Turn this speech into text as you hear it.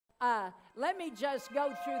Let me just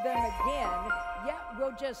go through them again. Yeah,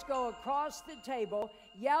 we'll just go across the table.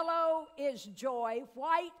 Yellow is joy,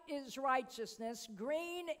 white is righteousness,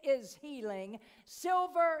 green is healing,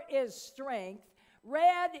 silver is strength,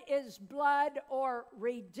 red is blood or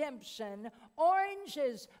redemption, orange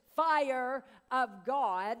is fire of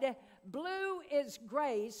God, blue is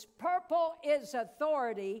grace, purple is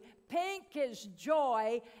authority, pink is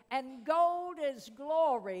joy, and gold is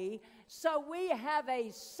glory. So we have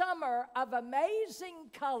a summer of amazing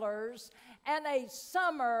colors and a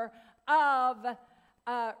summer of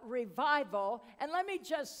revival. And let me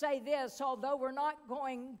just say this, although we're not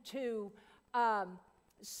going to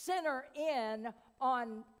center in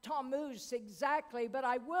on Tammuz exactly, but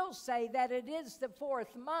I will say that it is the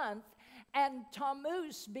 4th month, and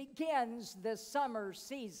Tammuz begins the summer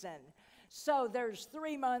season. So there's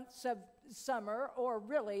 3 months of summer, or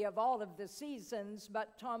really of all of the seasons,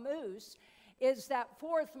 but Tammuz is that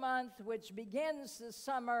 4th month which begins the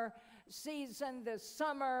summer season, the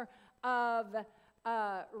summer of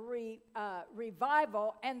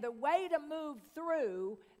revival. And the way to move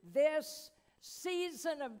through this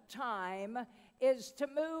season of time is to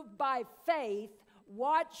move by faith,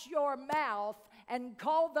 watch your mouth, and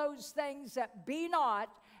call those things that be not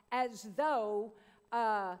as though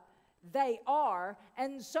they are.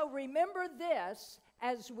 And so remember this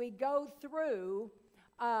as we go through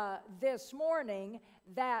this morning,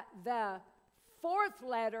 that the 4th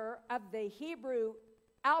letter of the Hebrew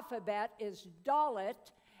alphabet is Dalet,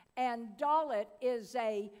 and Dalet is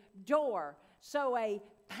a door. So a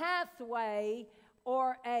pathway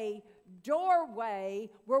or a doorway,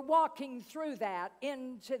 we're walking through that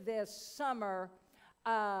into this summer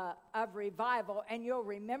of revival, and you'll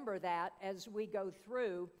remember that as we go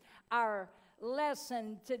through our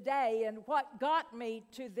lesson today. And what got me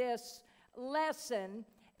to this lesson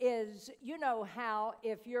is, you know how,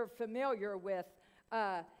 if you're familiar with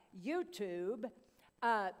YouTube,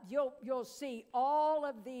 you'll see all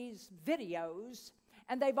of these videos,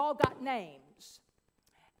 and they've all got names.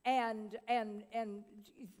 And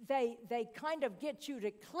they kind of get you to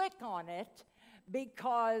click on it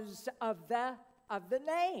because of the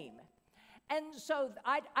name. And so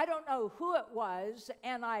I don't know who it was,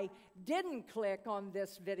 and I didn't click on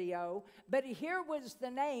this video, but here was the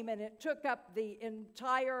name, and it took up the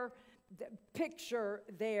entire picture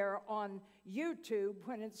there on YouTube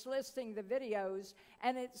when it's listing the videos,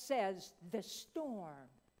 and it says, "The storm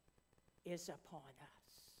is upon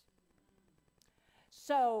us."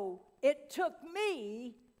 So it took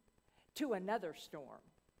me to another storm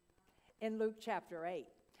in Luke chapter 8.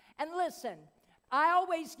 And listen, I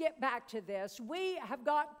always get back to this. We have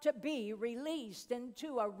got to be released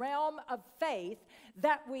into a realm of faith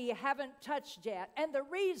that we haven't touched yet. And the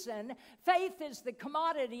reason, faith is the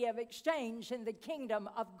commodity of exchange in the kingdom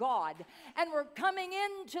of God. And we're coming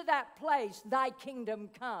into that place, thy kingdom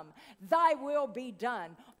come, thy will be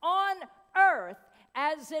done on earth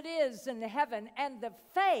as it is in heaven. And the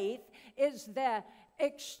faith is the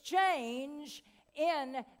exchange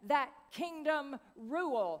in that kingdom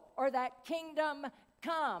rule or that kingdom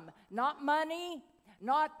come. Not money,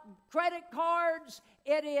 not credit cards,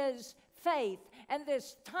 it is faith. And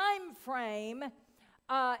this time frame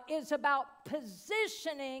is about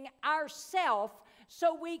positioning ourselves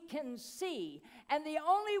so we can see. And the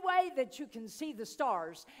only way that you can see the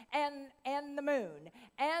stars and the moon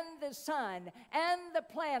and the sun and the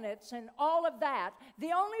planets and all of that,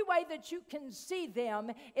 the only way that you can see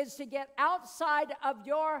them is to get outside of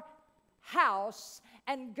your house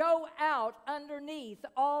and go out underneath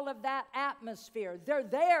all of that atmosphere. They're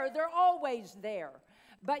there, they're always there.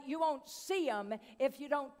 But you won't see them if you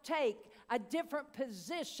don't take a different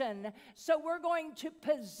position. So we're going to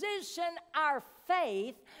position our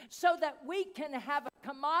faith so that we can have a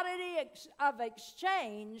commodity of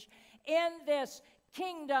exchange in this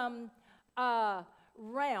kingdom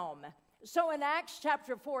realm. So in Acts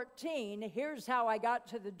chapter 14, here's how I got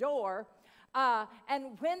to the door.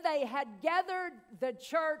 And when they had gathered the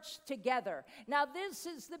church together. Now this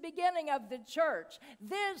is the beginning of the church.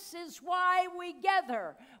 This is why we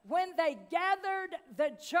gather. When they gathered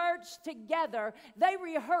the church together, they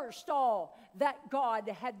rehearsed all that God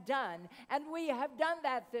had done. And we have done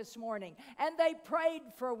that this morning. And they prayed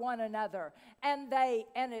for one another. And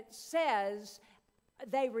it says,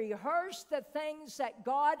 they rehearsed the things that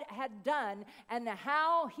God had done and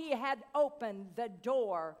how he had opened the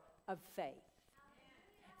door of faith.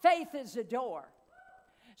 Faith is a door.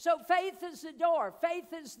 So faith is a door.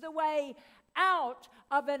 Faith is the way out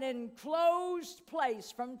of an enclosed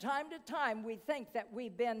place. From time to time, we think that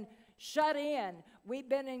we've been shut in. We've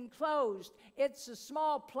been enclosed. It's a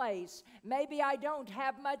small place. Maybe I don't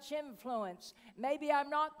have much influence. Maybe I'm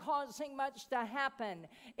not causing much to happen.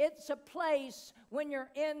 It's a place when you're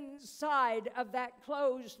inside of that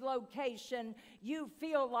closed location, you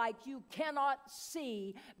feel like you cannot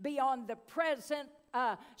see beyond the present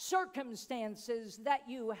circumstances that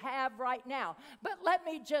you have right now. But let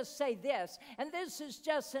me just say this, and this is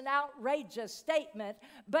just an outrageous statement,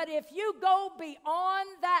 but if you go beyond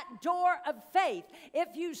that door of faith, if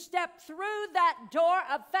you step through that door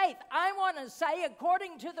of faith, I want to say,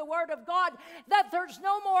 according to the Word of God, that there's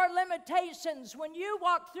no more limitations. When you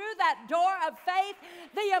walk through that door of faith,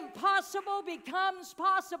 the impossible becomes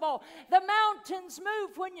possible. The mountains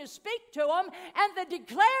move when you speak to them, and the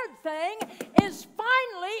declared thing is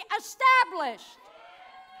finally established.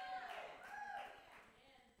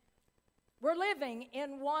 We're living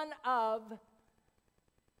in one of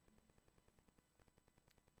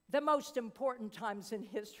the most important times in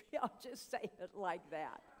history. I'll just say it like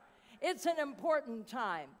that. It's an important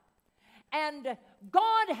time. And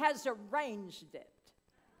God has arranged it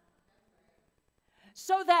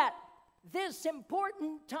so that this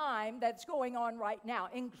important time that's going on right now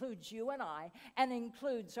includes you and I, and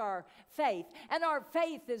includes our faith. And our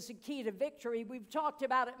faith is a key to victory. We've talked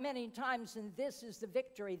about it many times, and this is the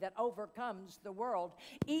victory that overcomes the world,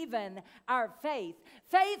 even our faith.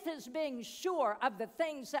 Faith is being sure of the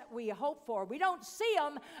things that we hope for. We don't see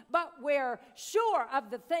them, but we're sure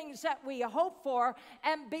of the things that we hope for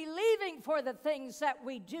and believing for the things that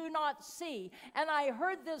we do not see. And I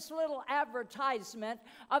heard this little advertisement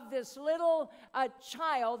of this little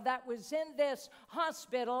child that was in this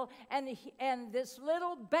hospital, and this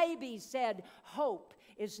little baby said, hope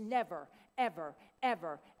is never, ever,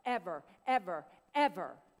 ever, ever, ever,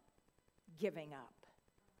 ever giving up.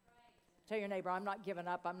 Tell your neighbor, I'm not giving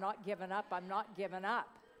up, I'm not giving up, I'm not giving up.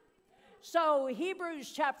 So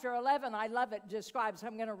Hebrews chapter 11, I love it, describes,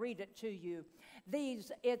 I'm going to read it to you.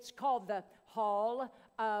 It's called the Hall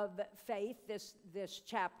of Faith, this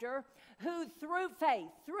chapter, who through faith,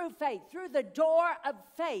 through the door of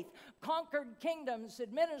faith, conquered kingdoms,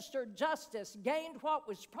 administered justice, gained what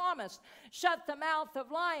was promised, shut the mouth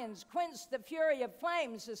of lions, quenched the fury of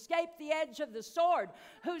flames, escaped the edge of the sword,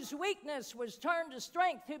 whose weakness was turned to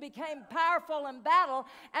strength, who became powerful in battle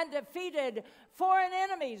and defeated foreign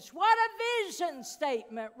enemies. What a vision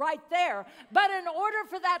statement right there. But in order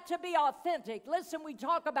for that to be authentic, listen, we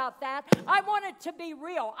talk about that. I want it to be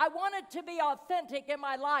real. I want it to be authentic in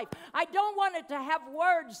my life. I don't want it to have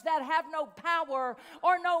words that have no power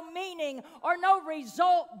or no meaning or no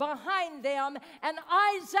result behind them. And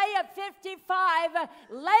Isaiah 55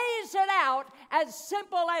 lays it out as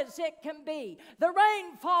simple as it can be. The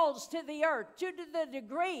rain falls to the earth due to the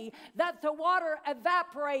degree that the water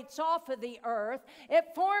evaporates off of the earth. It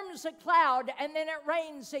forms a cloud and then it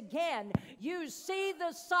rains again. You see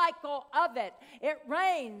the cycle of it. It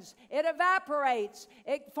rains, it evaporates,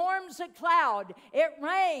 it forms a cloud, it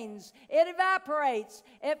rains, it evaporates,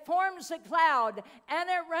 it forms a cloud, and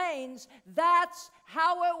it rains. That's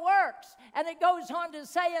how it works. And it goes on to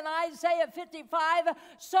say in Isaiah 55,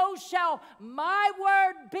 so shall my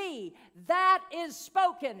word be that is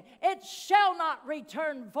spoken. It shall not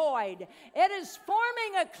return void. It is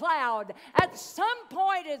forming a cloud. At some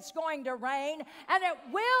point it's going to rain, and it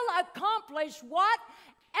will accomplish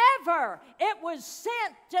whatever it was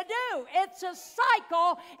sent to do. It's a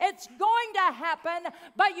cycle. It's going to happen,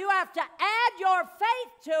 but you have to add your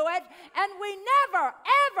faith to it, and we never,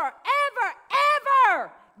 ever, ever,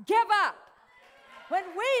 ever give up. When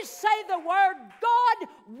we say the word, God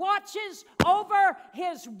watches over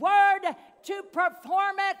his word to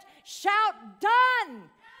perform it. Shout, done.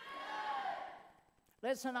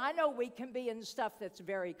 Listen, I know we can be in stuff that's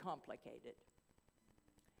very complicated.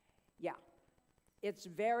 Yeah. It's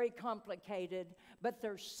very complicated, but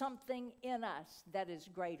there's something in us that is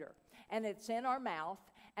greater. And it's in our mouth,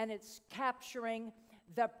 and it's capturing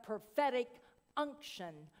the prophetic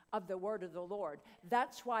unction of the word of the Lord.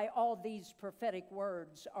 That's why all these prophetic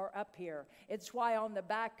words are up here. It's why on the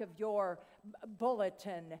back of your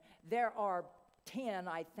bulletin there are 10,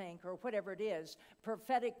 I think, or whatever it is,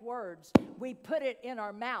 prophetic words. We put it in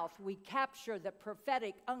our mouth. We capture the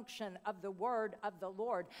prophetic unction of the word of the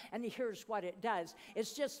Lord. And here's what it does.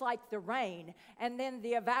 It's just like the rain, and then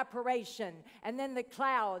the evaporation, and then the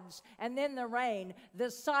clouds, and then the rain. The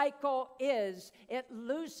cycle is, it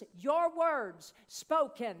loose your words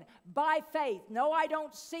spoken by faith. No, I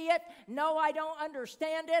don't see it. No, I don't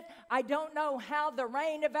understand it. I don't know how the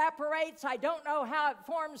rain evaporates. I don't know how it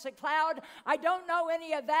forms a cloud. I don't don't know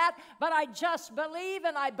any of that, but I just believe,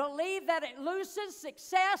 and I believe that it looses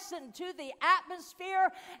success into the atmosphere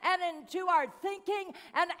and into our thinking.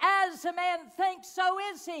 And as a man thinks, so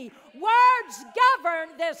is he. Words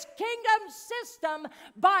govern this kingdom system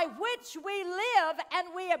by which we live, and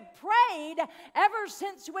we have prayed ever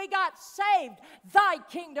since we got saved. Thy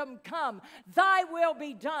kingdom come, thy will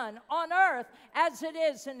be done on earth as it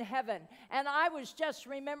is in heaven. And I was just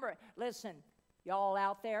remembering, listen, y'all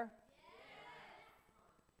out there?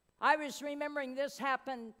 I was remembering this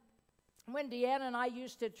happened when Deanna and I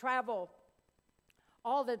used to travel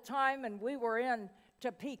all the time, and we were in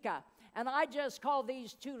Topeka. And I just call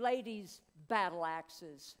these two ladies battle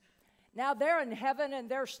axes. Now, they're in heaven, and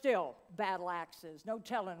they're still battle axes. No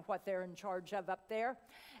telling what they're in charge of up there.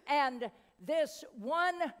 And this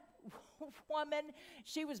one woman,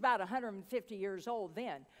 she was about 150 years old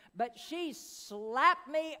then, but she slapped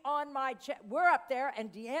me on my chest. We're up there,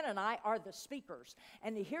 and Deanna and I are the speakers.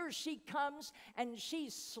 And here she comes, and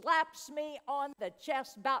she slaps me on the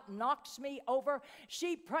chest, about knocks me over.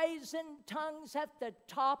 She prays in tongues at the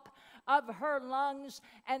top of her lungs,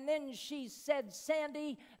 and then she said,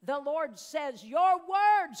 Sandy, the Lord says your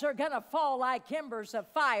words are going to fall like embers of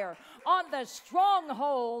fire on the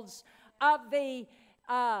strongholds of the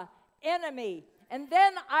enemy. And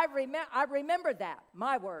then I remember that.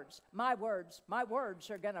 My words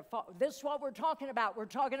are going to fall. This is what we're talking about. We're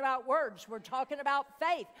talking about words. We're talking about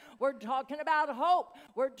faith. We're talking about hope.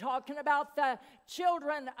 We're talking about the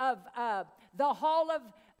children of the hall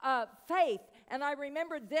of faith. And I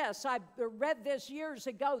remembered this. I read this years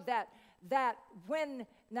ago that when,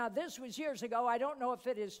 now this was years ago, I don't know if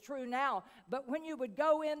it is true now, but when you would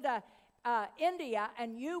go into India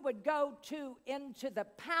and you would go into the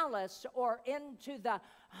palace or into the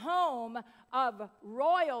home of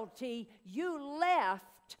royalty, you left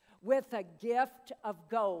with a gift of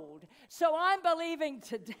gold. So I'm believing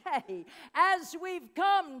today, as we've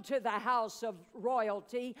come to the house of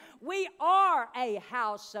royalty, we are a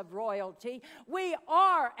house of royalty. We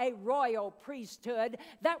are a royal priesthood,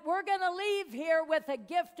 that we're going to leave here with a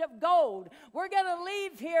gift of gold. We're going to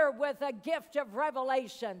leave here with a gift of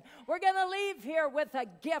revelation. We're going to leave here with a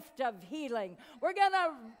gift of healing. We're going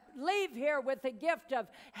to leave here with a gift of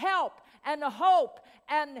help and hope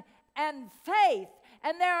and faith.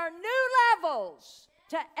 And there are new levels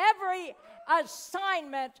to every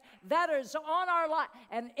assignment that is on our life.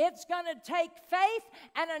 And it's going to take faith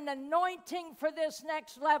and an anointing for this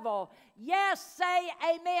next level. Yes, say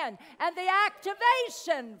amen. And the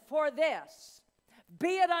activation for this,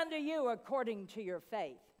 be it unto you according to your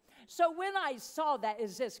faith. So when I saw that,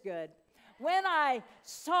 is this good? When I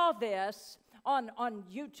saw this on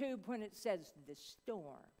YouTube, when it says the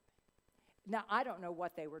storm. Now, I don't know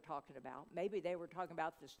what they were talking about. Maybe they were talking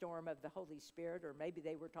about the storm of the Holy Spirit, or maybe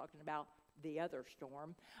they were talking about the other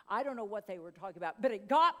storm. I don't know what they were talking about, but it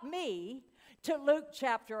got me to Luke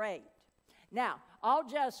chapter 8. Now, I'll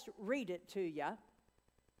just read it to you.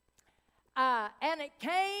 And it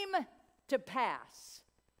came to pass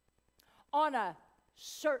on a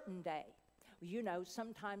certain day. You know,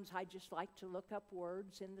 sometimes I just like to look up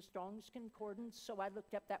words in the Strong's Concordance, so I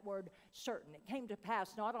looked up that word certain. It came to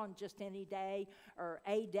pass not on just any day or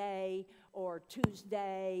a day or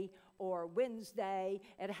Tuesday or Wednesday.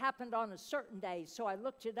 It happened on a certain day, so I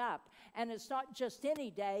looked it up. And it's not just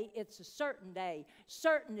any day, it's a certain day.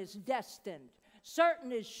 Certain is destined.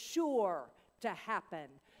 Certain is sure to happen.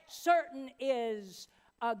 Certain is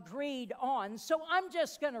agreed on. So I'm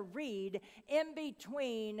just going to read in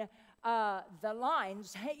between the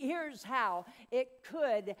lines. Here's how it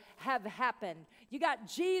could have happened. You got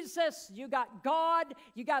Jesus, you got God,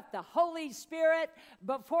 you got the Holy Spirit.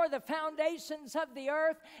 Before the foundations of the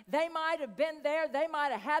earth, they might have been there, they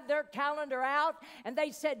might have had their calendar out, and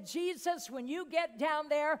they said, Jesus, when you get down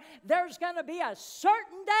there, there's going to be a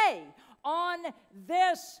certain day on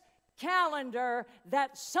this calendar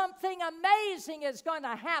that something amazing is going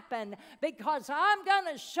to happen, because I'm going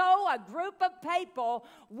to show a group of people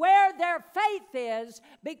where their faith is,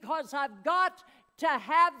 because I've got to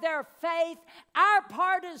have their faith. Our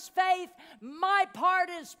part is faith. My part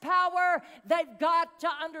is power. They've got to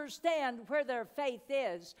understand where their faith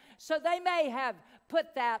is. So they may have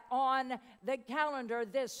put that on the calendar.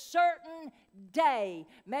 This certain day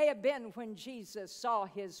may have been when Jesus saw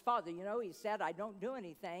his Father. You know, he said, I don't do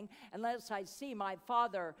anything unless I see my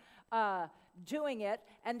Father doing it.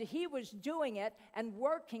 And he was doing it and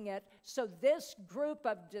working it so this group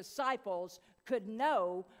of disciples could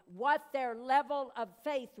know what their level of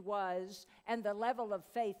faith was and the level of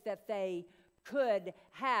faith that they could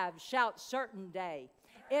have. Shout certain day.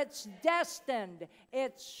 It's destined.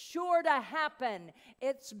 It's sure to happen.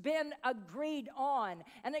 It's been agreed on.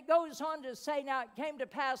 And it goes on to say, now it came to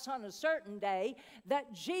pass on a certain day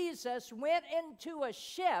that Jesus went into a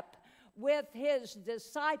ship with his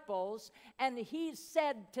disciples, and he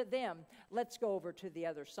said to them, let's go over to the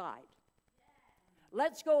other side.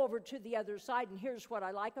 Let's go over to the other side. And here's what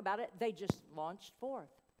I like about it. They just launched forth.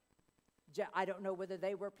 I don't know whether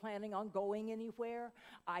they were planning on going anywhere.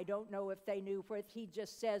 I don't know if they knew where. He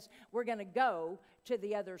just says, we're going to go to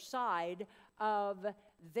the other side of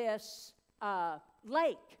this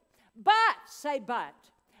lake. But, say but.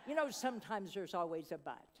 You know, sometimes there's always a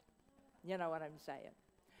but. You know what I'm saying?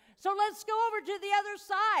 So let's go over to the other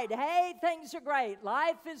side. Hey, things are great.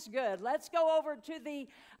 Life is good. Let's go over to the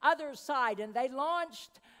other side. And they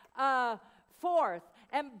launched forth.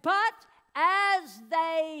 But as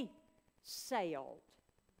they sailed,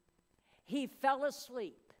 he fell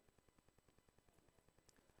asleep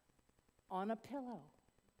on a pillow.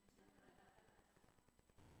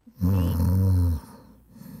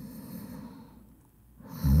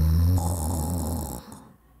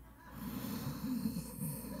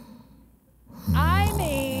 I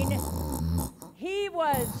mean, he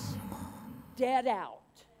was dead out,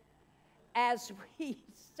 as we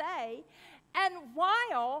say, and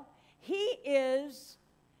while he is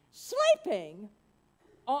sleeping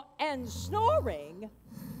and snoring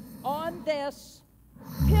on this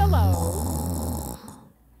pillow.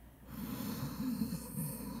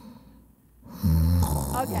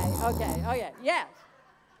 Okay, yes.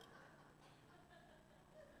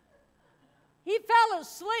 He fell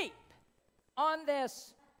asleep on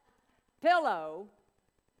this pillow,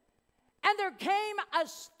 and there came a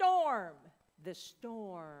storm. The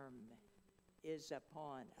storm is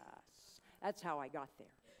upon us. That's how I got there.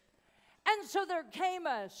 And so there came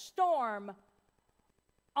a storm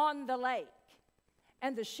on the lake,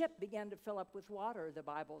 and the ship began to fill up with water, the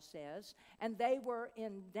Bible says, and they were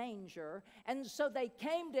in danger. And so they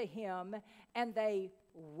came to him, and they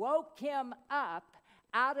woke him up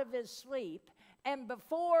out of his sleep. And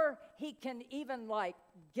before he can even,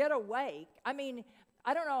 get awake, I mean,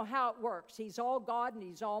 I don't know how it works. He's all God and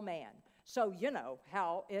he's all man. So you know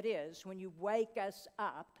how it is when you wake us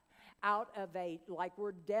up out of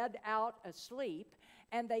we're dead out asleep.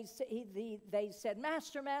 And they said,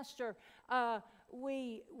 Master,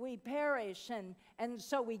 we perish. And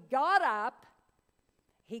so we got up.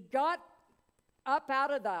 He got up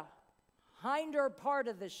out of the hinder part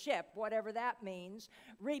of the ship, whatever that means,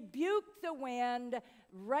 rebuked the wind,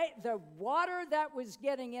 the water that was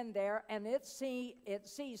getting in there, and it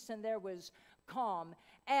ceased, and there was calm.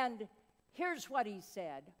 And here's what he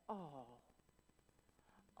said.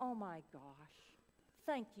 Oh my gosh,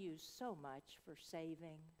 thank you so much for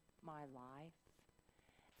saving my life.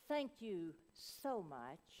 Thank you so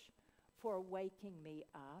much for waking me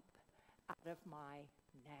up out of my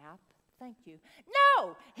nap. Thank you.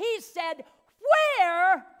 No, he said,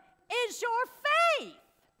 where is your faith?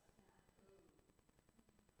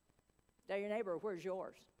 Tell your neighbor, where's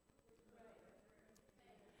yours?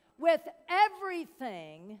 With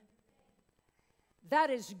everything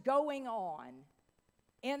that is going on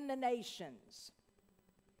in the nations,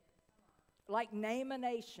 like name a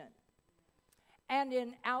nation, and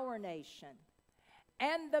in our nation,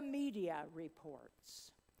 and the media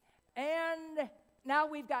reports, and now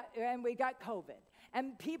we've got COVID,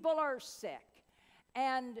 and people are sick,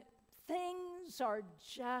 and things are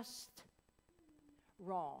just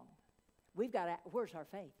wrong. Where's our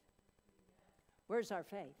faith? Where's our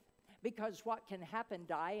faith? Because what can happen,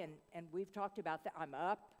 and we've talked about that. I'm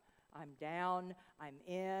up, I'm down, I'm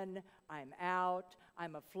in, I'm out,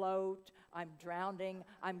 I'm afloat, I'm drowning,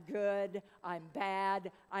 I'm good, I'm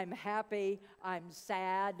bad, I'm happy, I'm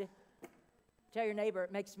sad. Tell your neighbor,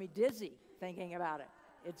 it makes me dizzy thinking about it.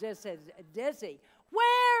 It just says dizzy.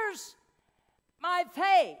 Where's my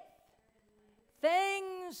faith?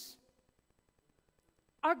 Things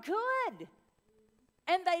are good.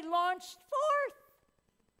 And they launched forth.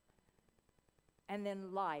 And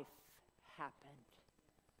then life happened.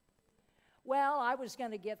 Well, I was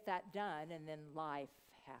going to get that done, and then life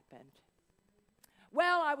happened.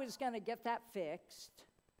 Well, I was going to get that fixed,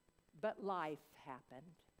 but life happened.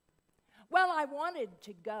 Well, I wanted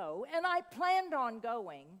to go, and I planned on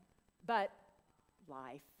going, but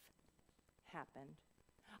life happened.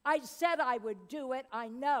 I said I would do it, I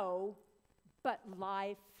know, but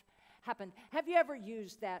life happened. Have you ever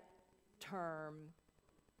used that term?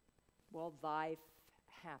 Well, life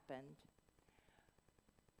happened.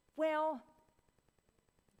 Well,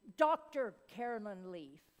 Dr. Carolyn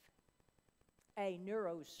Leaf, a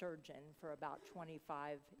neurosurgeon for about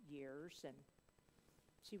 25 years, and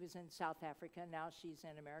She was in South Africa, now she's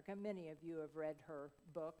in America. Many of you have read her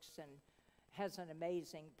books and has an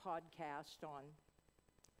amazing podcast on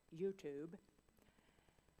YouTube.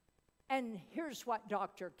 And here's what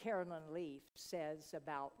Dr. Carolyn Leaf says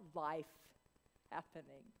about life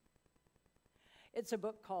happening. It's a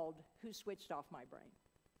book called Who Switched Off My Brain?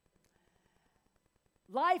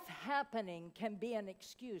 Life happening can be an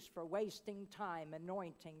excuse for wasting time,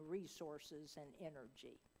 anointing, resources, and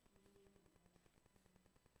energy.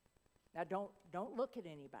 Now, don't look at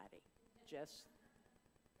anybody.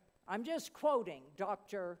 I'm just quoting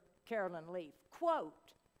Dr. Carolyn Leaf.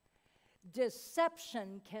 Quote,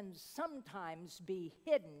 deception can sometimes be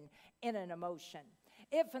hidden in an emotion.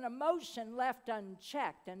 If an emotion left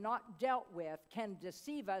unchecked and not dealt with can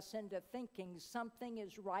deceive us into thinking something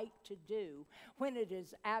is right to do when it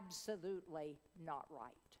is absolutely not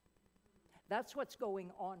right. That's what's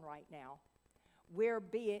going on right now.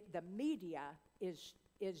 The media is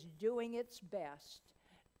doing its best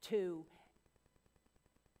to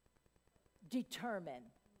determine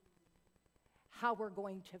how we're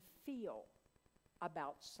going to feel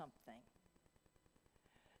about something.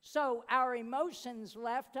 So our emotions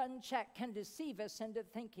left unchecked can deceive us into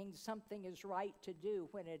thinking something is right to do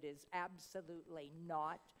when it is absolutely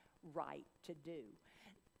not right to do.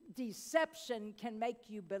 Deception can make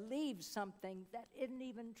you believe something that isn't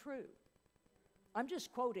even true. I'm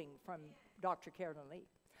just quoting from Dr. Carolyn Leaf.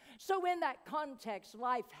 So in that context,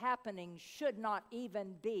 life happening should not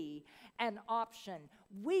even be an option.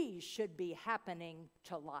 We should be happening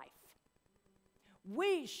to life.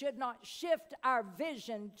 We should not shift our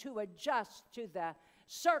vision to adjust to the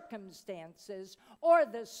circumstances or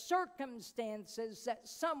the circumstances that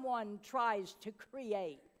someone tries to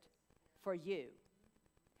create for you.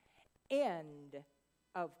 End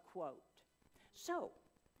of quote. So,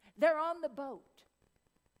 they're on the boat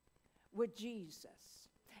with Jesus.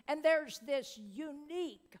 And there's this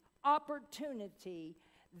unique opportunity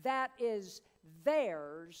that is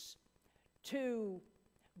theirs to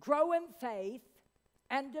grow in faith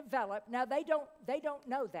and develop. Now, they don't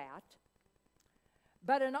know that,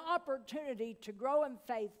 but an opportunity to grow in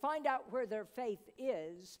faith, find out where their faith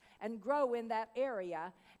is, and grow in that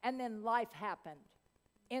area, and then life happened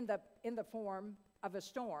in the form of a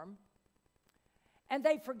storm, and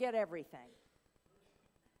they forget everything.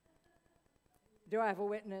 Do I have a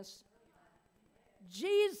witness?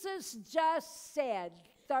 Jesus just said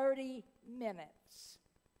 30 minutes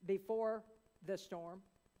before the storm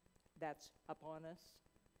that's upon us.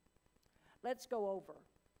 Let's go over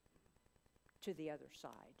to the other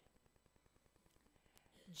side.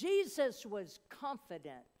 Jesus was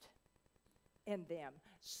confident in them,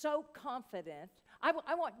 so confident. I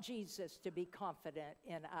want Jesus to be confident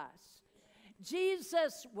in us.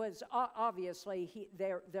 Jesus was, obviously,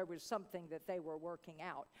 there was something that they were working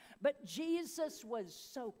out. But Jesus was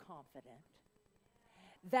so confident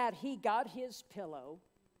that he got his pillow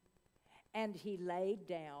and he laid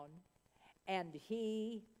down and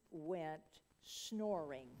he went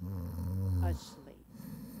snoring asleep.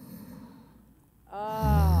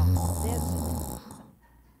 Oh,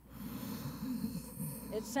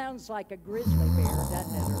 it sounds like a grizzly bear,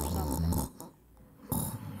 doesn't it, or something?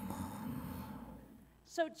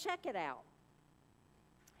 So check it out.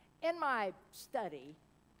 In my study,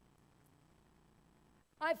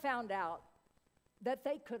 I found out that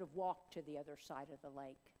they could have walked to the other side of the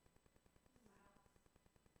lake.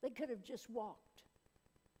 They could have just walked.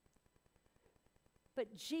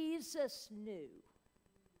 But Jesus knew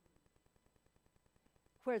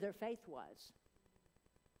where their faith was.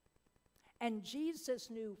 And Jesus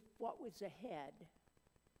knew what was ahead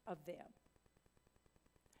of them.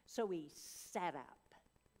 So he set up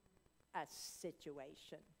a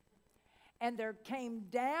situation. And there came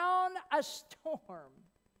down a storm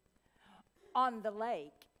on the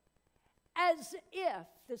lake as if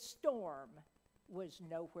the storm was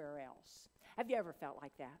nowhere else. Have you ever felt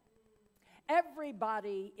like that?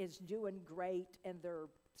 Everybody is doing great and they're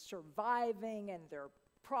surviving and they're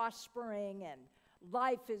prospering and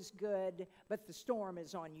life is good, but the storm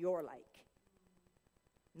is on your lake.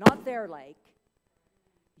 Not their lake,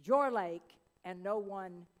 your lake, and no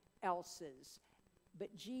one else's.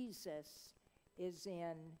 But Jesus is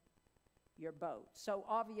in your boat. So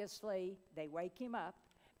obviously, they wake him up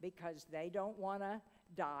because they don't want to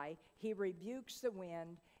die. He rebukes the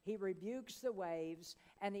wind, he rebukes the waves,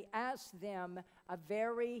 and he asks them a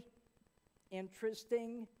very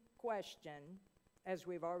interesting question, as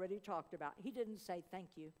we've already talked about. He didn't say, thank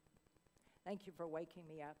you. Thank you for waking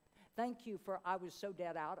me up. Thank you for, I was so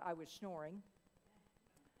dead out, I was snoring.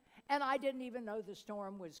 And I didn't even know the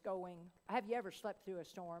storm was going. Have you ever slept through a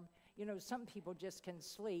storm? You know, some people just can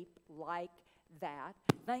sleep like that.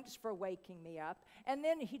 Thanks for waking me up. And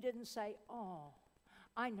then he didn't say, oh,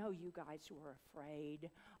 I know you guys were afraid.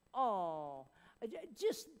 Oh,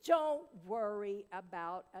 just don't worry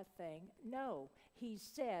about a thing. No, he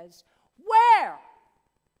says, where?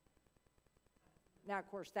 Now, of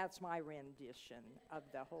course, that's my rendition of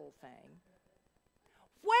the whole thing.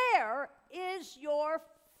 Where is your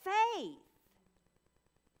faith?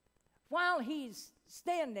 While he's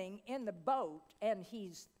standing in the boat and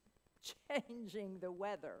he's changing the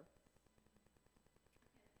weather.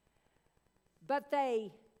 But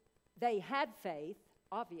they had faith,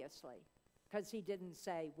 obviously, because he didn't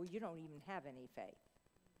say, well, you don't even have any faith.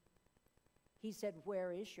 He said,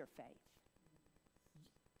 where is your faith?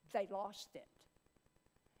 They lost it.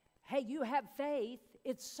 Hey, you have faith.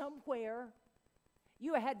 It's somewhere.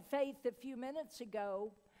 You had faith a few minutes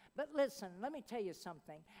ago. But listen, let me tell you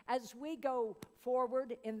something. As we go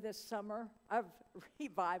forward in this summer of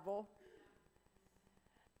revival,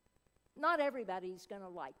 not everybody's going to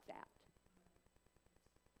like that.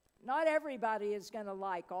 Not everybody is going to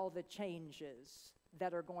like all the changes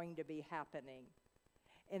that are going to be happening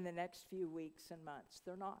in the next few weeks and months.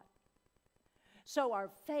 They're not. So our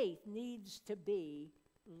faith needs to be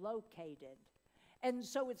located. And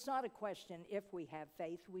so it's not a question if we have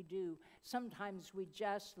faith, we do. Sometimes we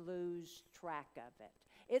just lose track of it.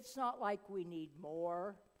 It's not like we need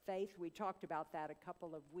more faith. We talked about that a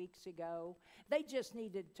couple of weeks ago. They just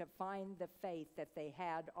needed to find the faith that they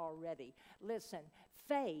had already. Listen,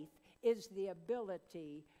 faith is the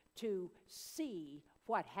ability to see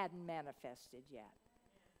what hadn't manifested yet.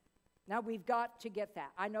 Now, we've got to get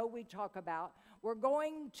that. I know we talk about we're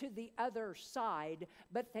going to the other side,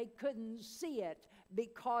 but they couldn't see it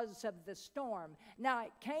because of the storm. Now,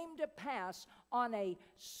 it came to pass on a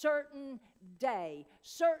certain day.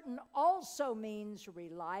 Certain also means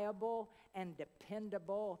reliable and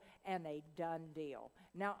dependable and a done deal.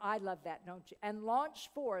 Now, I love that, don't you? And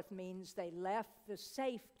launched forth means they left the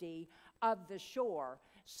safety of the shore.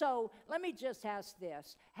 So let me just ask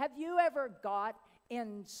this. Have you ever got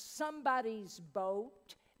in somebody's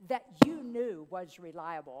boat that you knew was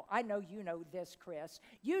reliable? I know you know this, Chris.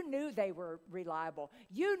 You knew they were reliable.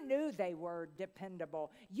 You knew they were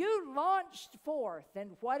dependable. You launched forth in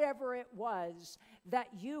whatever it was that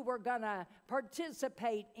you were going to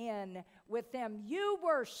participate in with them. You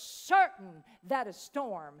were certain that a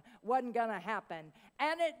storm wasn't going to happen,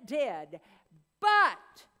 and it did.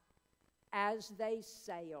 But as they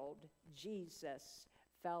sailed, Jesus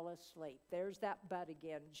fell asleep. There's that but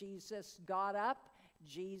again. Jesus got up.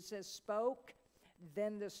 Jesus spoke.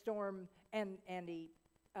 Then the storm, and he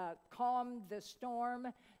calmed the storm.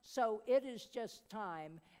 So it is just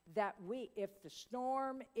time that if the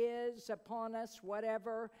storm is upon us,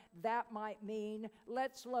 whatever that might mean,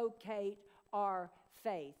 let's locate our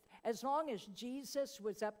faith. As long as Jesus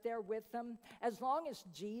was up there with them, as long as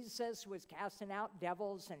Jesus was casting out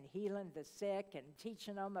devils and healing the sick and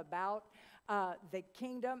teaching them about the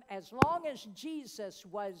kingdom, as long as Jesus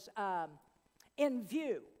was in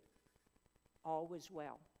view, all was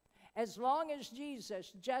well. As long as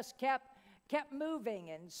Jesus just kept moving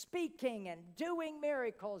and speaking and doing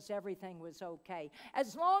miracles, everything was okay.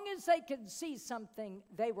 As long as they could see something,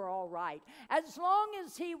 they were all right. As long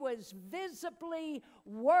as he was visibly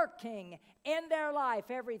working in their life,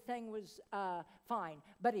 everything was fine.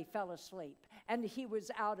 But he fell asleep, and he was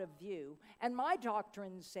out of view. And my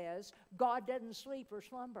doctrine says God doesn't sleep or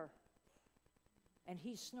slumber, and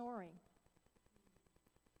he's snoring.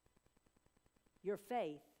 Your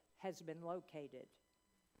faith has been located.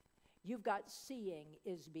 You've got seeing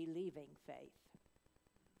is believing faith.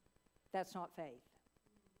 That's not faith.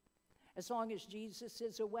 As long as Jesus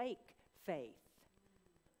is awake, faith.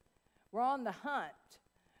 We're on the hunt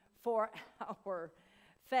for our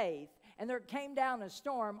faith. And there came down a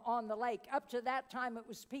storm on the lake. Up to that time, it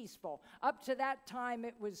was peaceful. Up to that time,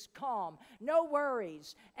 it was calm. No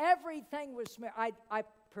worries. Everything was smooth. I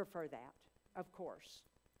prefer that, of course.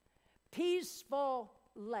 Peaceful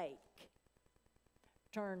lake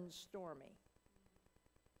turns stormy.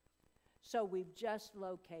 So we've just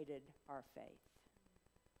located our faith.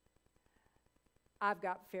 I've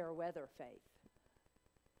got fair weather faith.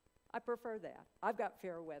 I prefer that. I've got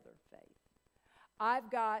fair weather faith.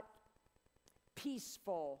 I've got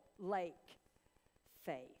peaceful lake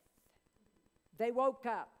faith. They woke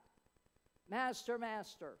up. Master,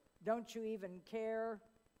 Master, don't you even care?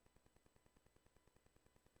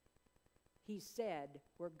 He said,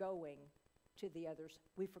 we're going to the others.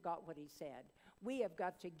 We forgot what he said. We have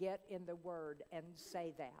got to get in the Word and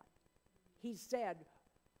say that. He said,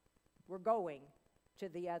 we're going to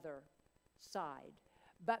the other side.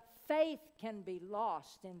 But faith can be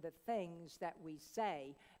lost in the things that we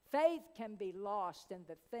say. Faith can be lost in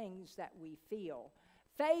the things that we feel.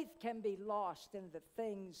 Faith can be lost in the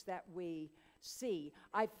things that we see.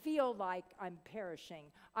 I feel like I'm perishing.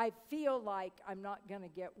 I feel like I'm not going to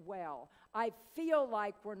get well. I feel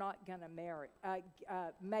like we're not going to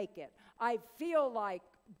make it. I feel like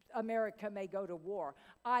America may go to war.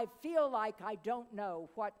 I feel like I don't know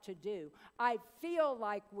what to do. I feel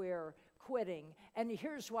like we're quitting. And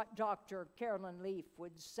here's what Dr. Carolyn Leaf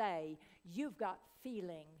would say: you've got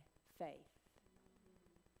feeling faith.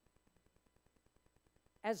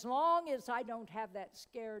 As long as I don't have that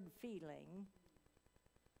scared feeling,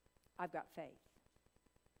 I've got faith.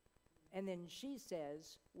 And then she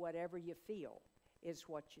says, whatever you feel is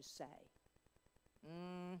what you say.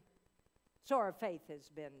 So our faith has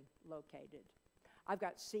been located. I've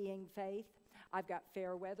got seeing faith. I've got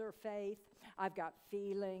fair weather faith. I've got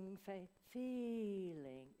feeling faith.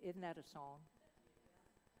 Feeling. Isn't that a song?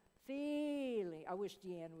 Feeling. I wish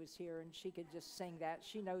Deanne was here and she could just sing that.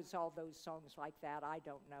 She knows all those songs like that. I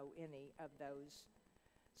don't know any of those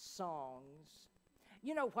songs.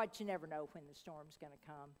 You know what? You never know when the storm's going to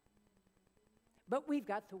come. But we've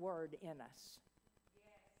got the word in us.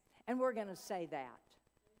 And we're going to say that.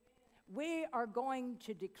 We are going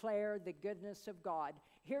to declare the goodness of God.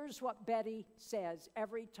 Here's what Betty says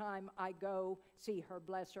every time I go see her,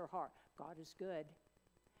 bless her heart. God is good.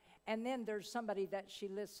 And then there's somebody that she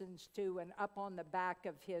listens to, and up on the back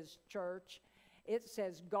of his church, it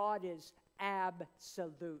says, God is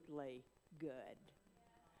absolutely good.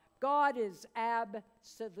 God is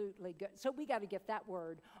absolutely good. So we got to get that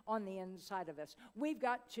word on the inside of us. We've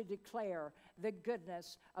got to declare the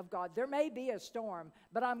goodness of God. There may be a storm,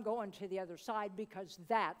 but I'm going to the other side because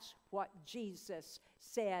that's what Jesus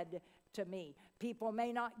said to me. People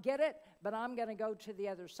may not get it, but I'm going to go to the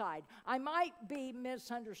other side. I might be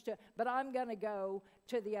misunderstood, but I'm going to go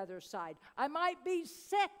to the other side. I might be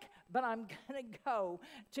sick, but I'm going to go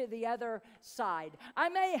to the other side. I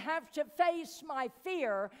may have to face my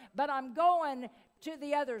fear, but I'm going to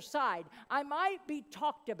the other side. I might be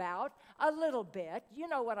talked about a little bit, you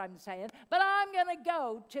know what I'm saying, but I'm going to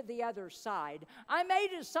go to the other side. I may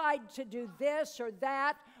decide to do this or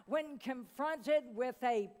that when confronted with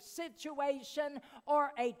a situation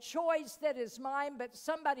or a choice that is mine, but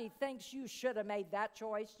somebody thinks you should have made that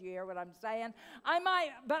choice. You hear what I'm saying? I might,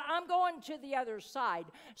 but I'm going to the other side.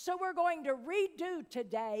 So we're going to redo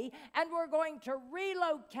today, and we're going to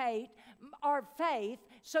relocate our faith.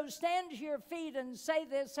 So stand to your feet and say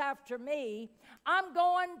this after me. I'm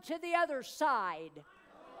going to the other side.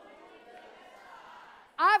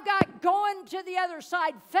 I've got going to the other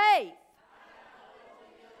side faith.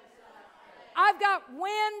 I've got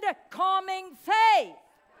wind calming faith.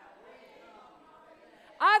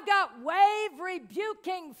 I've got wave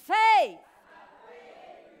rebuking faith.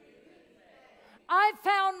 I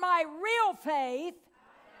found my real faith,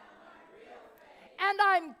 and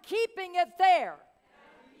I'm keeping it there.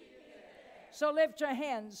 So lift your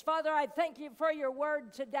hands. Father, I thank you for your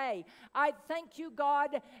word today. I thank you,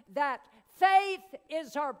 God, that faith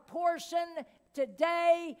is our portion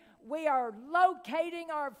today. We are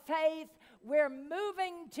locating our faith. We're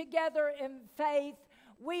moving together in faith.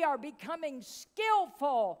 We are becoming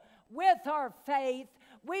skillful with our faith.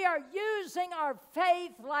 We are using our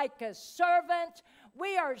faith like a servant.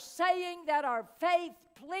 We are saying that our faith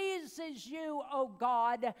pleases you, O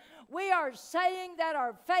God. We are saying that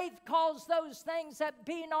our faith calls those things that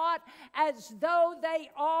be not as though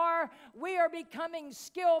they are. We are becoming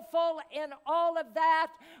skillful in all of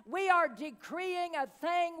that. We are decreeing a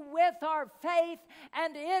thing with our faith,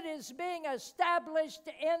 and it is being established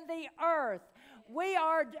in the earth. We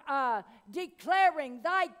are declaring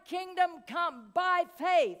thy kingdom come by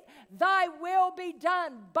faith. Thy will be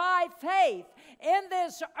done by faith in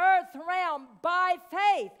this earth realm by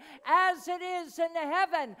faith as it is in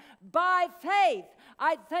heaven by faith.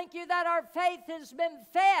 I thank you that our faith has been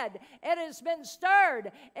fed. It has been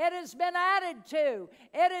stirred. It has been added to.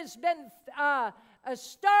 It has been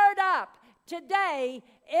stirred up today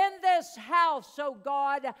in this house, oh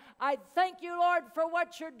God. I thank you, Lord, for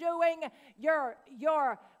what you're doing.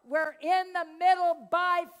 We're in the middle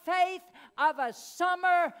by faith of a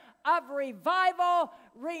summer of revival,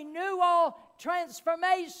 renewal,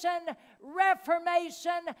 transformation,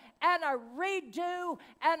 reformation, and a redo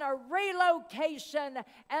and a relocation.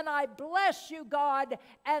 And I bless you, God,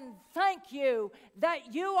 and thank you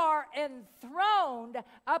that you are enthroned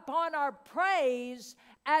upon our praise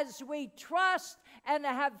as we trust and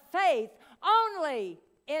have faith only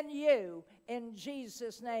in you. In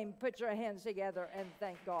Jesus' name, put your hands together and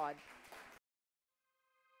thank God.